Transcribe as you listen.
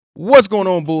What's going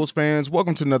on, Bulls fans?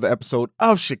 Welcome to another episode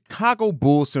of Chicago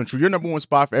Bulls Central, your number one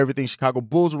spot for everything Chicago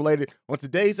Bulls related. On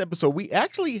today's episode, we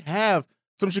actually have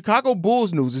some Chicago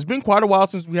Bulls news. It's been quite a while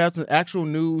since we had some actual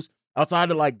news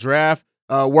outside of like draft,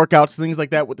 workouts, things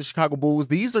like that with the Chicago Bulls.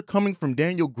 These are coming from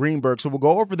Daniel Greenberg, so we'll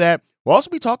go over that. We'll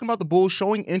also be talking about the Bulls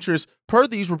showing interest, per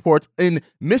these reports, in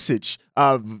Micic,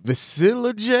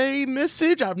 Vasilije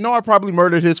Micic. I know I probably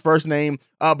murdered his first name,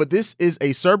 but this is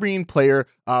a Serbian player,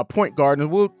 point guard,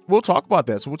 and we'll talk about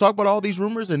that. So we'll talk about all these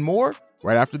rumors and more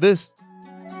right after this.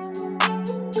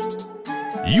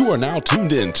 You are now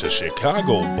tuned in to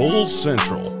Chicago Bulls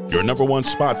Central, your number one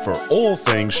spot for all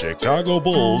things Chicago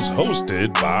Bulls,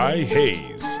 hosted by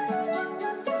Hayes.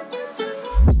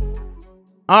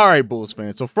 All right, Bulls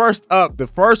fans. So first up, the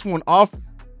first one off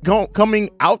coming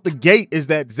out the gate is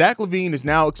that Zach LaVine is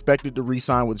now expected to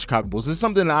re-sign with the Chicago Bulls. This is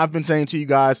something that I've been saying to you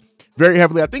guys very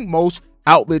heavily. I think most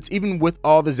outlets, even with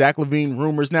all the Zach LaVine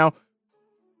rumors now,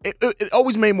 it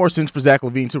always made more sense for Zach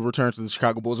LaVine to return to the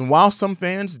Chicago Bulls. And while some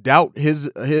fans doubt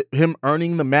him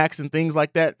earning the max and things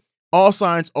like that, all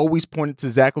signs always pointed to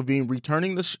Zach LaVine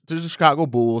returning to the Chicago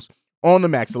Bulls on the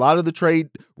max. A lot of the trade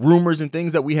rumors and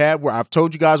things that we had where I've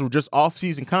told you guys were just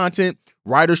off-season content,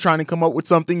 writers trying to come up with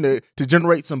something to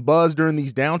generate some buzz during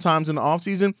these downtimes in the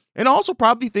offseason, and also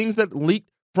probably things that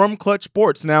leaked from Clutch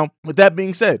Sports. Now, with that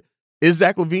being said, is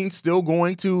Zach LaVine still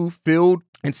going to field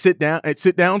and sit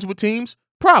downs with teams?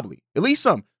 Probably, at least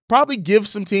some. Probably give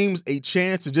some teams a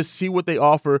chance to just see what they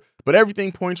offer, but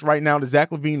everything points right now to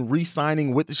Zach LaVine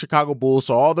re-signing with the Chicago Bulls.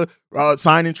 So all the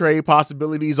sign and trade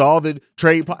possibilities, all the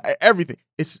everything.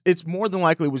 It's more than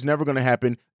likely it was never going to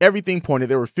happen. Everything pointed.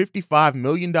 There were $55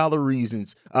 million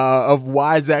reasons of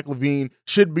why Zach LaVine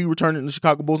should be returning to the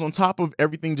Chicago Bulls, on top of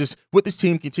everything just with this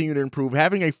team continue to improve,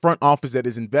 having a front office that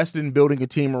is invested in building a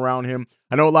team around him.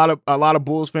 I know a lot of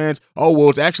Bulls fans, oh, well,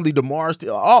 it's actually DeMar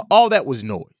still. All that was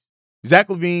noise. Zach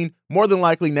LaVine, more than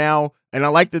likely now, and I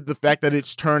like the fact that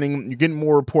it's turning. You're getting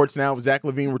more reports now of Zach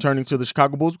LaVine returning to the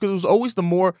Chicago Bulls because it was always the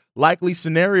more likely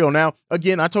scenario. Now,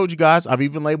 again, I told you guys, I've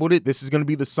even labeled it, this is going to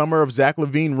be the summer of Zach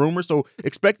LaVine rumors. So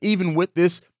expect, even with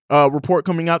this report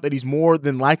coming out that he's more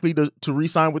than likely to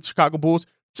re-sign with the Chicago Bulls,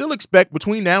 still expect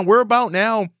between now, we're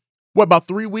about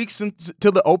 3 weeks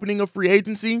until the opening of free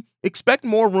agency. Expect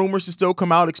more rumors to still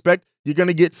come out. Expect you're going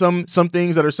to get some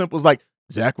things that are simple as like,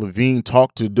 Zach LaVine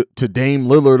talked to Dame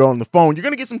Lillard on the phone. You're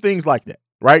going to get some things like that,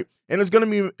 right? And it's going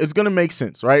to make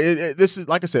sense, right? This is,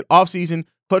 like I said, offseason,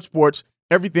 Clutch Sports,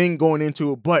 everything going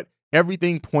into it, but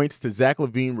everything points to Zach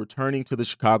LaVine returning to the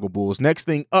Chicago Bulls. Next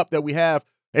thing up that we have,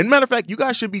 and matter of fact, you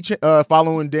guys should be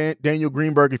following Daniel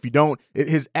Greenberg. If you don't,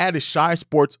 his ad is Shy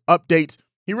Sports Updates.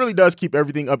 He really does keep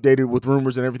everything updated with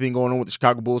rumors and everything going on with the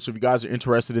Chicago Bulls. So if you guys are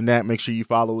interested in that, make sure you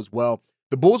follow as well.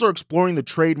 The Bulls are exploring the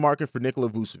trade market for Nikola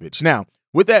Vucevic. Now,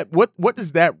 with that, what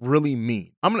does that really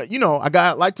mean? I'm gonna,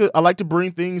 I like to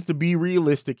bring things to be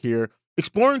realistic here.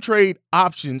 Exploring trade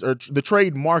options or the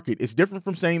trade market is different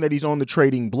from saying that he's on the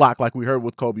trading block, like we heard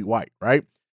with Kobe White, right?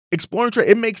 Exploring trade,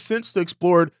 it makes sense to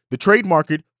explore the trade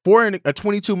market for a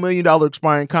 $22 million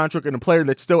expiring contract and a player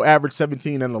that still averaged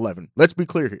 17 and 11. Let's be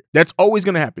clear here. That's always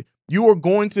going to happen. You are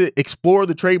going to explore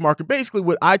the trade market. Basically,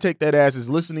 what I take that as is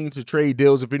listening to trade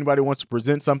deals. If anybody wants to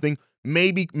present something,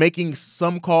 maybe making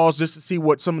some calls just to see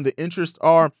what some of the interests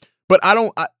are. But I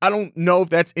don't know if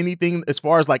that's anything as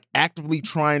far as like actively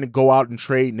trying to go out and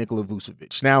trade Nikola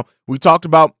Vucevic. Now, we talked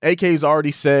about, AK's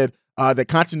already said that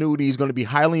continuity is going to be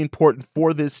highly important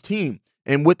for this team.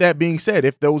 And with that being said,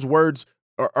 if those words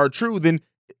are true, then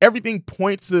everything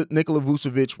points to Nikola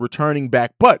Vucevic returning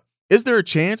back. But is there a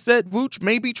chance that Vuce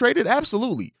may be traded?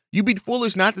 Absolutely. You'd be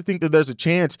foolish not to think that there's a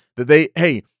chance that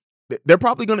they're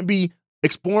probably going to be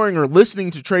exploring or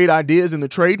listening to trade ideas in the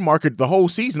trade market the whole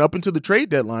season up until the trade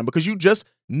deadline, because you just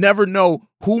never know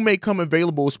who may come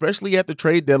available, especially at the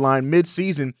trade deadline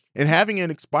mid-season, and having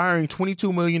an expiring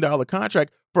 $22 million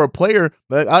contract for a player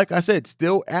that, like I said,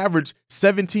 still averaged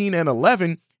 17 and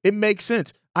 11, it makes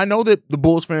sense. I know that the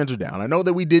Bulls fans are down. I know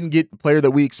that we didn't get the player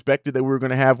that we expected that we were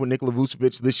going to have with Nikola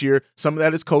Vucevic this year. Some of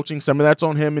that is coaching. Some of that's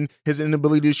on him and his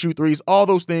inability to shoot threes. All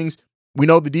those things. We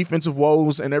know the defensive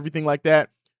woes and everything like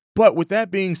that. But with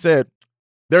that being said,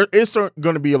 there is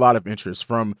going to be a lot of interest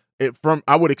from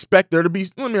I would expect there to be,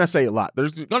 let me not say a lot.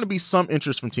 There's going to be some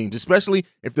interest from teams, especially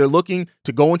if they're looking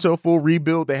to go into a full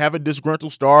rebuild. They have a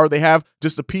disgruntled star. They have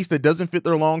just a piece that doesn't fit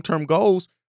their long-term goals.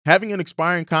 Having an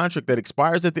expiring contract that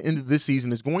expires at the end of this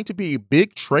season is going to be a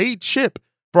big trade chip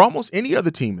for almost any other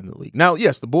team in the league. Now,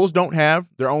 yes, the Bulls don't have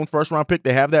their own first-round pick.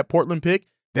 They have that Portland pick.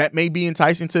 That may be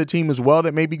enticing to a team as well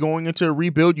that may be going into a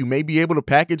rebuild. You may be able to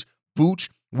package Vooch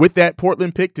with that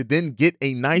Portland pick to then get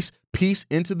a nice piece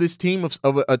into this team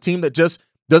of a team that just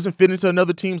doesn't fit into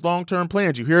another team's long-term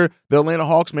plans. You hear the Atlanta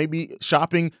Hawks may be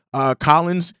shopping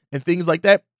Collins and things like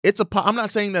that. I'm not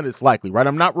saying that it's likely, right?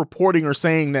 I'm not reporting or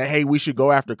saying that, hey, we should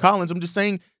go after Collins. I'm just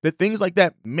saying that things like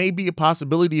that may be a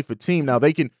possibility if a team, now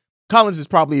Collins is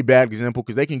probably a bad example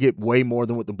because they can get way more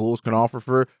than what the Bulls can offer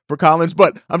for Collins,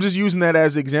 but I'm just using that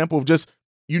as an example of just,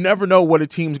 you never know what a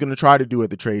team's going to try to do at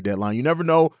the trade deadline. You never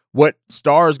know what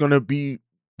star is going to be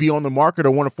on the market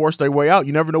or want to force their way out.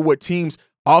 You never know what teams'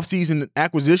 offseason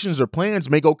acquisitions or plans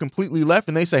may go completely left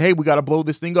and they say, hey, we got to blow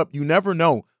this thing up. You never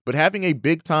know. But having a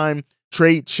big-time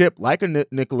trade chip like a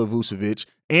Nikola Vucevic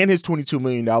and his $22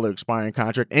 million expiring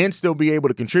contract and still be able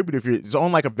to contribute if you're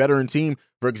on like a veteran team,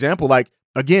 for example, like,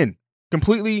 again,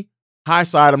 completely high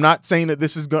side. I'm not saying that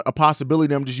this is a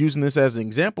possibility. I'm just using this as an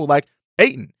example. Like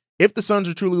Ayton, if the Suns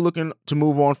are truly looking to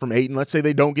move on from Ayton, let's say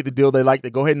they don't get the deal they like, they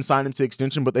go ahead and sign him to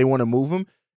extension, but they want to move him,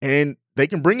 and they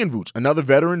can bring in Vooch, another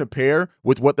veteran to pair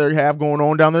with what they have going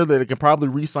on down there that they can probably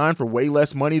re-sign for way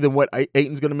less money than what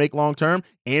Ayton's going to make long term,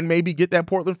 and maybe get that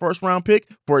Portland first-round pick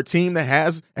for a team that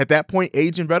has, at that point,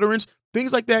 age and veterans.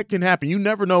 Things like that can happen. You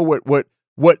never know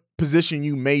what position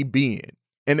you may be in.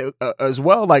 And as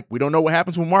well, like, we don't know what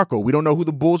happens with Marco. We don't know who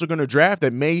the Bulls are going to draft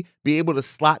that may be able to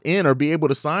slot in or be able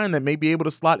to sign that may be able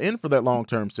to slot in for that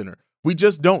long-term center. We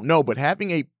just don't know. But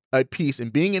having a piece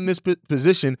and being in this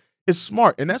position is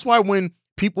smart. And that's why when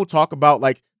people talk about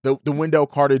like the Wendell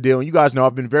Carter deal, and you guys know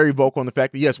I've been very vocal on the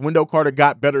fact that, yes, Wendell Carter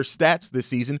got better stats this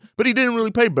season, but he didn't really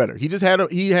play better. He just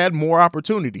had more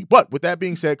opportunity. But with that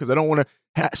being said, because I don't want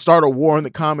to start a war in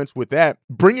the comments with that,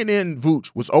 bringing in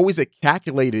Vooch was always a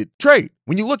calculated trade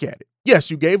when you look at it. Yes,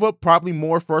 you gave up probably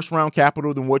more first-round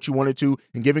capital than what you wanted to,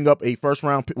 and giving up a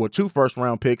two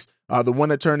first-round picks, the one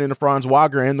that turned into Franz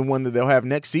Wagner and the one that they'll have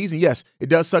next season. Yes, it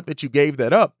does suck that you gave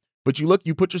that up. But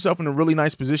you put yourself in a really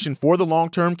nice position for the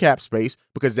long-term cap space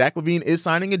because Zach LaVine is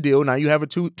signing a deal. Now you have a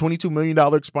 $22 million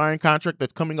expiring contract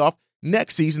that's coming off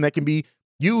next season that can be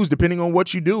used depending on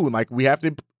what you do. And like, we have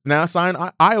to now sign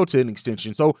Ayo to an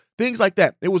extension. So things like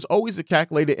that. It was always a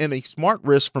calculated and a smart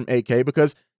risk from AK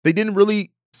because they didn't really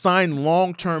sign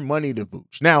long-term money to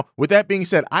Vooch. Now, with that being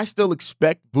said, I still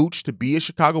expect Vooch to be a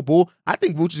Chicago Bull. I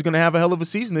think Vooch is going to have a hell of a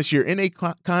season this year in a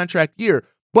contract year.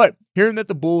 But hearing that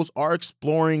the Bulls are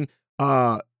exploring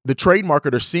the trade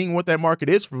market or seeing what that market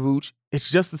is for Vooch, it's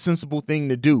just the sensible thing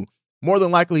to do. More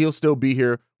than likely, he'll still be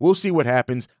here. We'll see what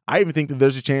happens. I even think that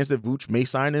there's a chance that Vooch may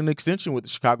sign an extension with the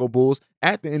Chicago Bulls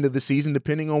at the end of the season,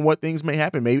 depending on what things may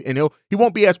happen. Maybe, and he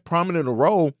won't be as prominent a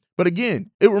role. But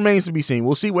again, it remains to be seen.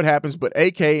 We'll see what happens. But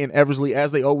AK and Eversley,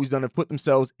 as they always done, have put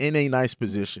themselves in a nice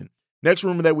position. Next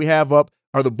rumor that we have up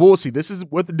are the Bulls. See, this is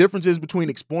what the difference is between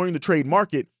exploring the trade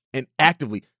market and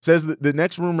actively. Says that the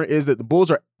next rumor is that the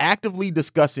Bulls are actively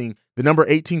discussing the number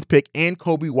 18th pick and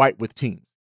Kobe White with teams.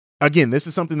 Again, this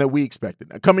is something that we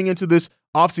expected. Now, coming into this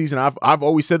offseason, I've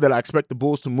always said that I expect the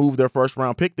Bulls to move their first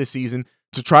round pick this season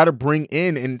to try to bring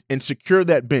in and secure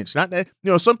that bench. Not that,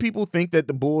 some people think that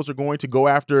the Bulls are going to go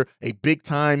after a big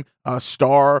time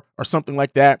star or something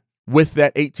like that with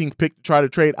that 18th pick to try to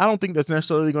trade. I don't think that's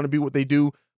necessarily going to be what they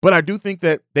do. But I do think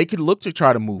that they could look to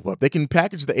try to move up. They can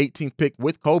package the 18th pick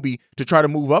with Kobe to try to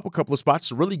move up a couple of spots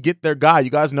to really get their guy.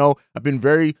 You guys know I've been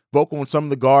very vocal on some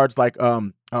of the guards like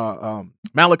Malachi.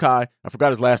 I forgot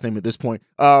his last name at this point.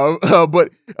 But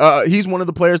he's one of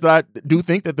the players that I do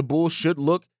think that the Bulls should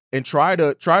look and try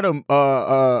to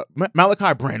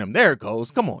Malachi Branham. There it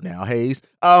goes. Come on now, Hayes.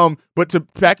 But to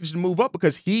package the move up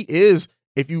because he is.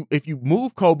 If you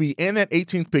move Kobe and that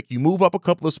 18th pick, you move up a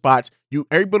couple of spots, you're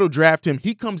able to draft him.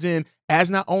 He comes in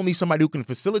as not only somebody who can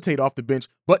facilitate off the bench,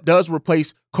 but does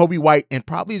replace Kobe White and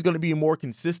probably is going to be a more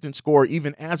consistent scorer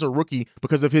even as a rookie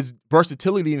because of his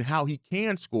versatility and how he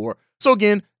can score. So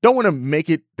again, don't want to make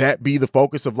it that be the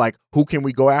focus of like, who can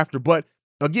we go after? But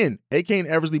again, AK and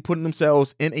Eversley putting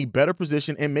themselves in a better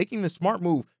position and making the smart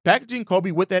move. Packaging Kobe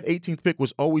with that 18th pick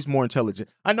was always more intelligent.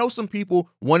 I know some people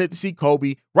wanted to see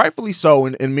Kobe, rightfully so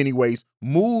in many ways,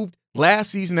 moved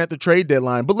last season at the trade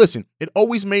deadline. But listen, it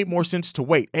always made more sense to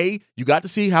wait. You got to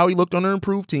see how he looked on an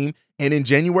improved team. And in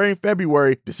January and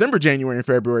February, December, January, and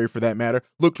February for that matter,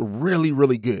 looked really,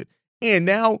 really good. And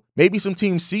now maybe some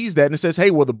team sees that and says, hey,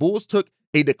 well, the Bulls took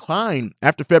a decline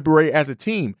after February as a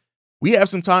team. We have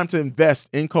some time to invest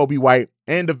in Kobe White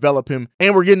and develop him.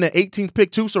 And we're getting the 18th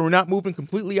pick too, so we're not moving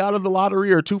completely out of the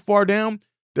lottery or too far down.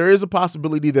 There is a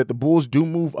possibility that the Bulls do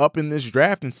move up in this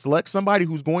draft and select somebody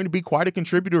who's going to be quite a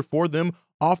contributor for them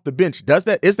off the bench.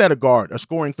 Is that a guard, a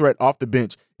scoring threat off the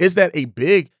bench? Is that a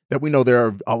big that we know there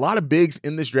are a lot of bigs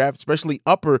in this draft, especially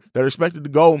upper, that are expected to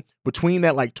go between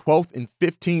that like 12th and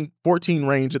 15, 14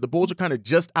 range that the Bulls are kind of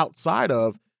just outside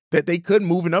of, that they could,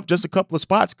 moving up just a couple of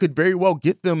spots, could very well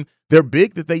get them their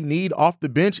big that they need off the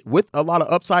bench with a lot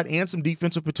of upside and some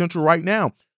defensive potential right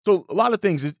now. So a lot of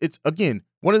things. It's again,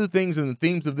 one of the things and the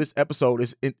themes of this episode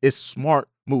is smart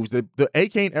moves. The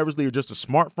AK and Eversley are just a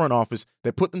smart front office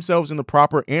that put themselves in the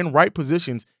proper and right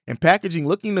positions, and packaging,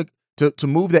 looking to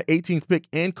move that 18th pick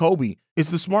and Kobe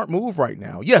is the smart move right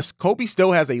now. Yes, Kobe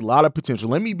still has a lot of potential.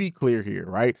 Let me be clear here,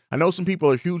 right? I know some people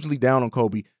are hugely down on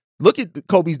Kobe. Look at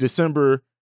Kobe's December,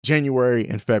 January,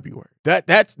 and February.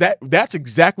 That's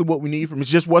exactly what we need from him. It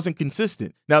just wasn't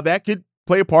consistent. Now that could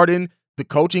play a part in the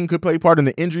coaching, could play a part in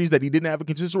the injuries that he didn't have a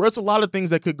consistent. There's a lot of things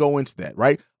that could go into that,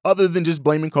 right? Other than just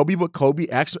blaming Kobe, but Kobe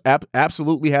actually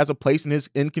absolutely has a place in his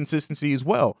inconsistency as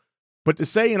well. But to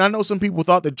say, and I know some people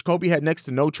thought that Kobe had next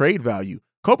to no trade value.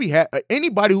 Kobe had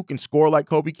anybody who can score like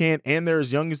Kobe can, and they're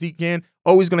as young as he can,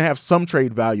 always going to have some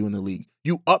trade value in the league.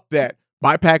 You up that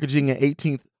by packaging an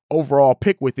 18th overall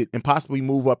pick with it and possibly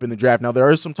move up in the draft. Now, there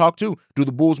is some talk too. Do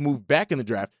the Bulls move back in the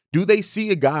draft? Do they see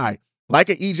a guy like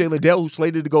a EJ Liddell who's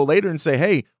slated to go later and say,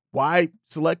 hey, why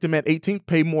select him at 18th,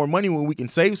 pay more money when we can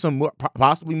save some,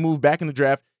 possibly move back in the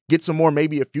draft, get some more,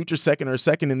 maybe a future second or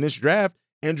second in this draft,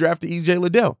 and draft the EJ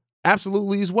Liddell?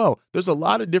 Absolutely as well. There's a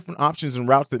lot of different options and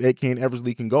routes that AK and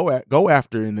Eversley can go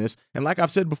after in this. And like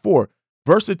I've said before,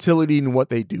 versatility in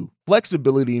what they do,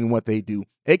 flexibility in what they do.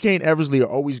 AK and Eversley are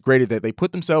always great at that. They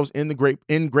put themselves in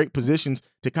great positions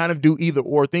to kind of do either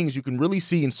or things. You can really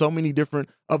see in so many different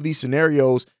of these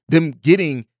scenarios them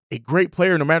getting a great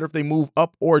player no matter if they move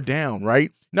up or down,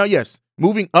 right? Now, yes,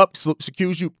 moving up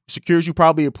secures you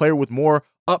probably a player with more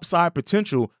upside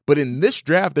potential, but in this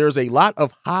draft, there's a lot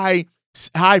of high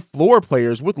floor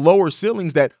players with lower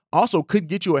ceilings that also could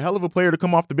get you a hell of a player to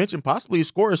come off the bench and possibly a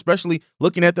scorer, especially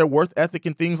looking at their worth ethic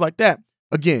and things like that.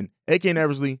 Again, AK and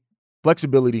Eversley,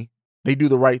 flexibility, they do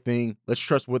the right thing. Let's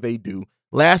trust what they do.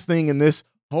 Last thing in this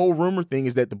whole rumor thing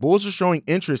is that the Bulls are showing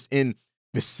interest in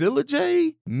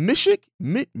Vasilije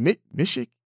Micić.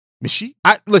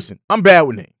 Listen, I'm bad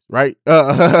with names, right?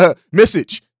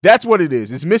 Micić. That's what it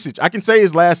is. It's Micić. I can say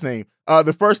his last name.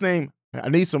 The first name I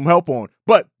need some help on.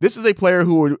 But this is a player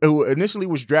who initially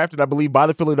was drafted, I believe, by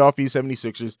the Philadelphia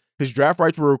 76ers. His draft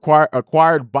rights were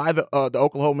acquired by the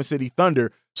Oklahoma City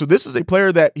Thunder. So this is a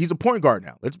player that he's a point guard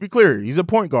now. Let's be clear. He's a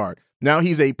point guard. Now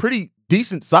he's a pretty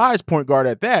decent sized point guard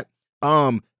at that.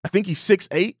 I think he's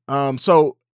 6'8".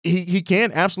 So he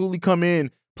can absolutely come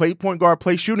in, play point guard,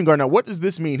 play shooting guard. Now, what does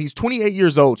this mean? He's 28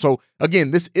 years old. So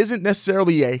again, this isn't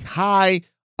necessarily a high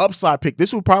upside pick.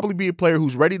 This will probably be a player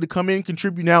who's ready to come in and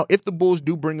contribute now if the Bulls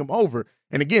do bring him over.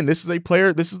 And again, this is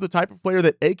the type of player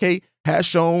that AK has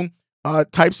shown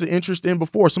types of interest in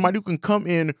before. Somebody who can come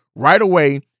in right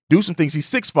away, do some things. He's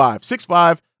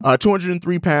 6'5",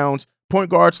 203 pounds, point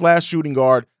guard / shooting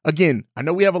guard. Again, I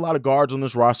know we have a lot of guards on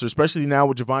this roster, especially now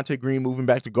with Javonte Green moving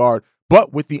back to guard.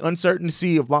 But with the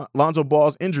uncertainty of Lonzo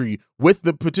Ball's injury, with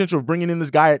the potential of bringing in this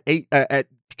guy at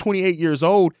 28 years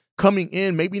old, coming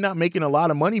in, maybe not making a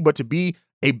lot of money, but to be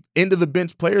a end of the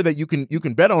bench player that you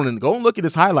can bet on. And go and look at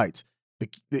his highlights.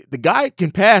 The guy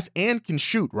can pass and can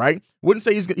shoot, right? Wouldn't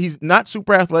say he's not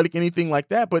super athletic, anything like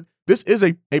that, but this is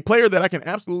a player that I can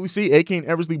absolutely see AK and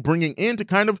Eversley bringing in to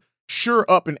kind of shore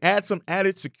up and add some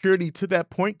added security to that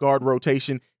point guard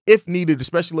rotation if needed,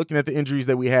 especially looking at the injuries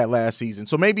that we had last season.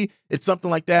 So maybe it's something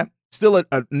like that. Still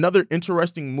another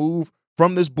interesting move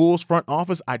from this Bulls front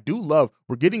office. I do love,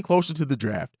 we're getting closer to the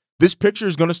draft. This picture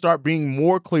is going to start being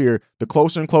more clear the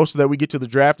closer and closer that we get to the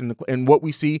draft and what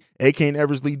we see AK and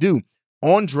Eversley do.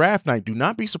 On draft night, do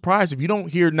not be surprised if you don't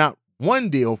hear not one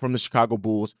deal from the Chicago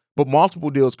Bulls, but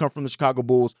multiple deals come from the Chicago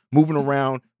Bulls moving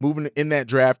around, moving in that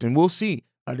draft, and we'll see.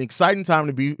 An exciting time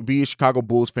to be a Chicago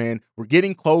Bulls fan. We're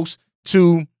getting close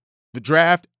to the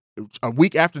draft. A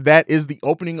week after that is the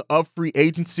opening of free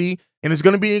agency, and it's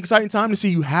going to be an exciting time to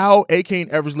see how AK and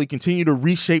Eversley continue to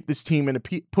reshape this team and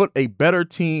to put a better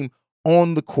team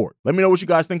on the court. Let me know what you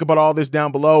guys think about all this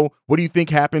down below. What do you think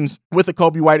happens with the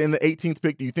Kobe White in the 18th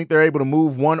pick? Do you think they're able to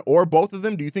move one or both of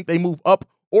them? Do you think they move up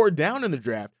or down in the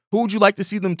draft? Who would you like to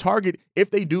see them target if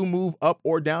they do move up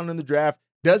or down in the draft?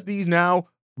 Does these now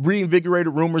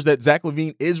reinvigorated rumors that Zach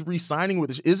LaVine is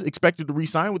expected to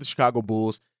re-sign with the Chicago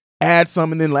Bulls add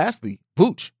some? And then lastly,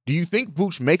 Vooch. Do you think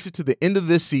Vooch makes it to the end of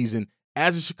this season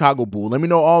as a Chicago Bull? Let me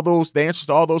know the answers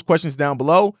to all those questions down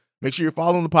below. Make sure you're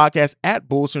following the podcast at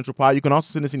Bulls Central Pod. You can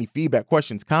also send us any feedback,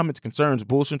 questions, comments, concerns,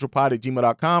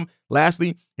 bullcentralpod@gmail.com.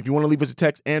 Lastly, if you want to leave us a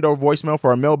text and or voicemail for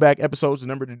our mailbag episodes, the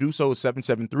number to do so is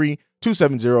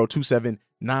 773-270-27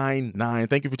 99.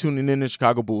 Thank you for tuning in to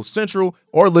Chicago Bulls Central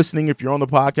or listening if you're on the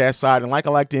podcast side. And like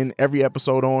I like to end every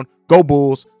episode on, go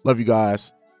Bulls. Love you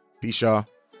guys. Peace, y'all.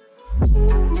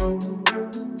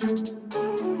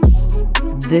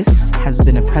 This has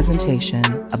been a presentation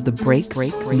of the Break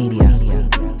Media.